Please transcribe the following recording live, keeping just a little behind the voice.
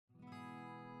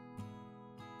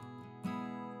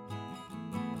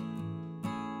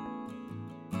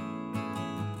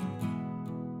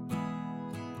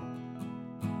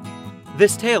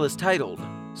This tale is titled,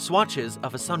 Swatches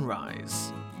of a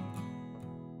Sunrise.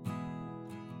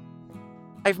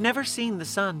 I've never seen the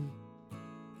sun.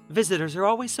 Visitors are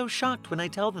always so shocked when I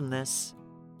tell them this.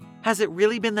 Has it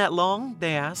really been that long?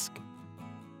 They ask.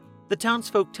 The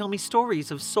townsfolk tell me stories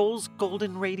of Seoul's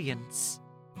golden radiance,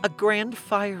 a grand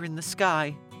fire in the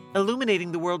sky,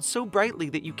 illuminating the world so brightly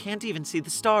that you can't even see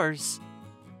the stars.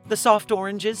 The soft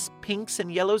oranges, pinks,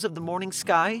 and yellows of the morning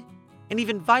sky, and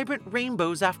even vibrant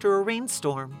rainbows after a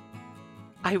rainstorm.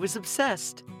 I was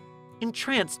obsessed,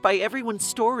 entranced by everyone's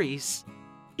stories,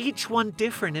 each one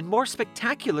different and more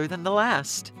spectacular than the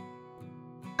last.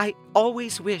 I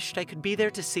always wished I could be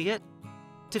there to see it,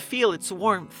 to feel its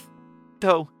warmth,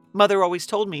 though Mother always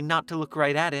told me not to look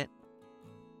right at it.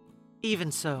 Even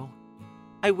so,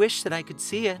 I wish that I could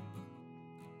see it.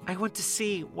 I want to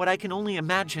see what I can only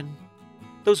imagine,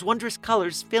 those wondrous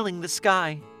colors filling the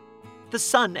sky, the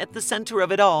sun at the center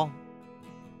of it all.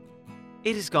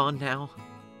 It is gone now,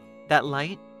 that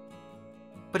light,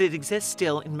 but it exists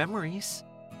still in memories.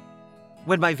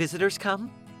 When my visitors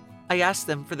come, I ask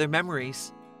them for their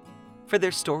memories, for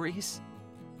their stories.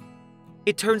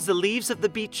 It turns the leaves of the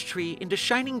beech tree into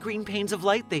shining green panes of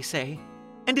light, they say,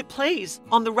 and it plays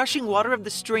on the rushing water of the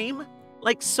stream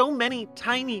like so many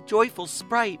tiny, joyful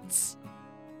sprites.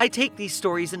 I take these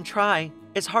stories and try,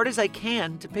 as hard as I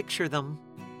can, to picture them.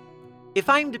 If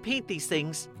I am to paint these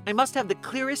things, I must have the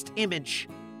clearest image.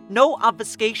 No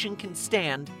obfuscation can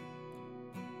stand.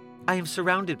 I am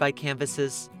surrounded by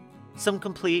canvases, some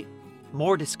complete,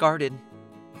 more discarded,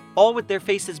 all with their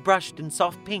faces brushed in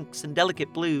soft pinks and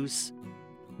delicate blues.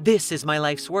 This is my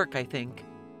life's work, I think,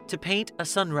 to paint a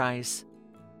sunrise.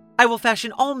 I will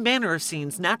fashion all manner of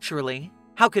scenes naturally.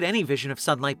 How could any vision of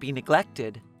sunlight be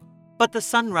neglected? But the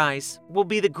sunrise will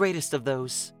be the greatest of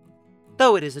those.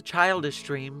 Though it is a childish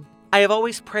dream, I have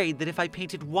always prayed that if I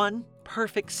painted one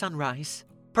perfect sunrise,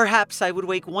 perhaps I would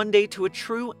wake one day to a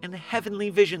true and heavenly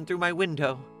vision through my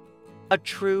window. A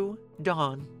true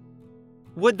dawn.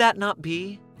 Would that not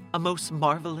be a most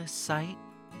marvelous sight?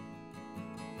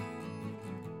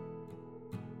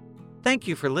 Thank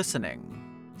you for listening.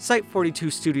 Site 42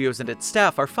 Studios and its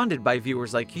staff are funded by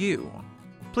viewers like you.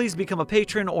 Please become a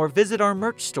patron or visit our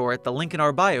merch store at the link in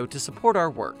our bio to support our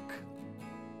work.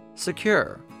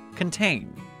 Secure,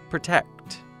 contain,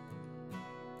 protect.